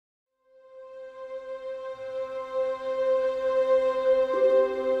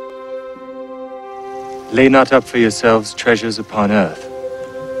Lay not up for yourselves treasures upon earth,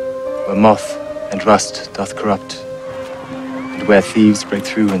 where moth and rust doth corrupt, and where thieves break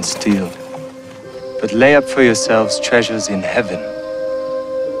through and steal. But lay up for yourselves treasures in heaven,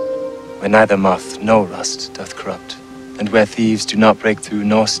 where neither moth nor rust doth corrupt, and where thieves do not break through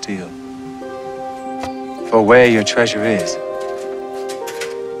nor steal. For where your treasure is,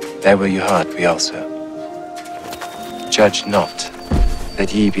 there will your heart be also. Judge not,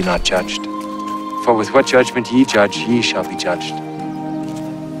 that ye be not judged. For with what judgment ye judge, ye shall be judged.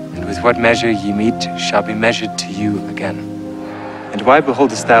 And with what measure ye mete, shall be measured to you again. And why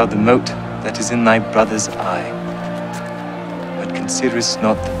beholdest thou the mote that is in thy brother's eye, but considerest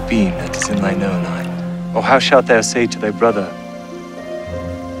not the beam that is in thine own eye? Or how shalt thou say to thy brother,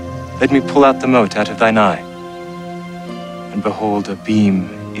 let me pull out the mote out of thine eye, and behold, a beam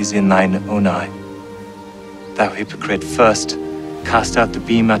is in thine own eye? Thou hypocrite, first cast out the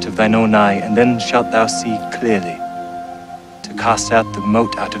beam out of thine own eye, and then shalt thou see clearly to cast out the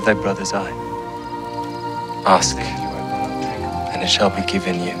mote out of thy brother's eye. Ask, and it shall be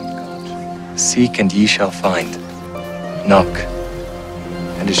given you. Seek, and ye shall find. Knock,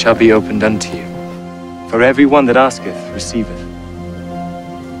 and it shall be opened unto you. For every one that asketh receiveth,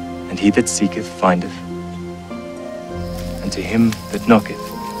 and he that seeketh findeth, and to him that knocketh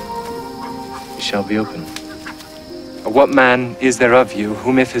it shall be opened. Or what man is there of you,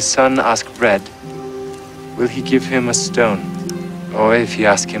 whom if his son ask bread, will he give him a stone? Or if he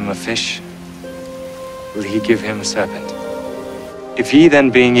ask him a fish, will he give him a serpent? If ye then,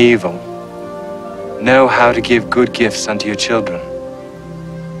 being evil, know how to give good gifts unto your children,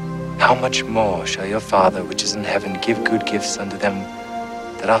 how much more shall your Father which is in heaven give good gifts unto them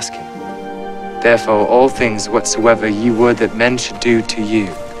that ask him? Therefore all things whatsoever ye would that men should do to you,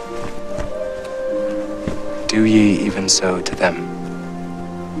 do ye even so to them.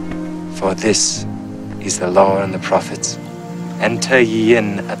 For this is the law and the prophets. Enter ye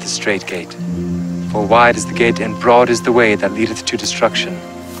in at the strait gate. For wide is the gate and broad is the way that leadeth to destruction.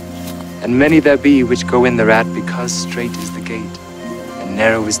 And many there be which go in thereat, because strait is the gate, and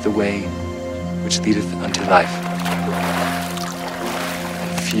narrow is the way which leadeth unto life.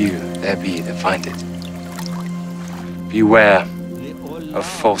 And few there be that find it. Beware of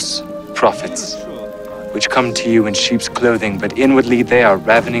false prophets, which come to you in sheep's clothing, but inwardly they are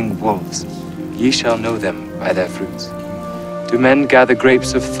ravening wolves. Ye shall know them by their fruits. Do men gather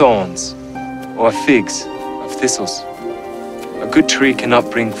grapes of thorns, or figs of thistles? A good tree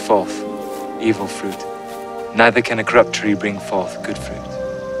cannot bring forth evil fruit, neither can a corrupt tree bring forth good fruit.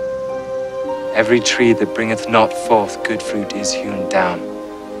 Every tree that bringeth not forth good fruit is hewn down,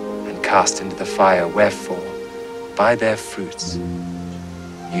 and cast into the fire. Wherefore, by their fruits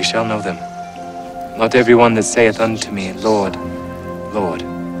ye shall know them. Not every one that saith unto me, Lord, Lord,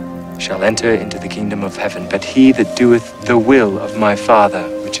 shall enter into the kingdom of heaven, but he that doeth the will of my Father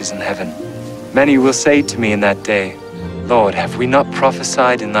which is in heaven. Many will say to me in that day, Lord, have we not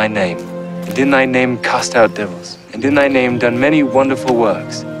prophesied in thy name, and in thy name cast out devils, and in thy name done many wonderful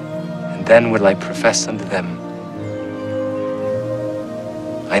works? And then will I profess unto them,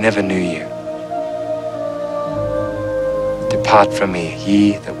 I never knew you. Depart from me,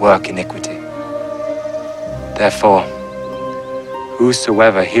 ye that work iniquity. Therefore,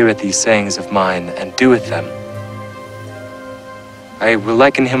 whosoever heareth these sayings of mine, and doeth them, I will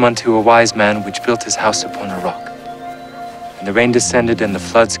liken him unto a wise man which built his house upon a rock. And the rain descended, and the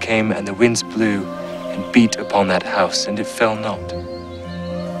floods came, and the winds blew, and beat upon that house, and it fell not,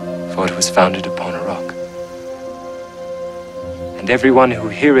 for it was founded upon a rock. And every one who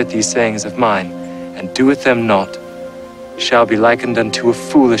heareth these sayings of mine, and doeth them not, shall be likened unto a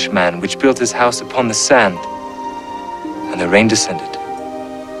foolish man which built his house upon the sand. And the rain descended,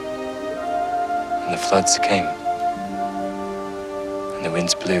 and the floods came, and the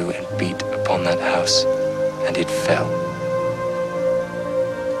winds blew and beat upon that house, and it fell.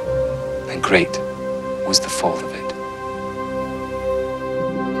 And great was the fall of it.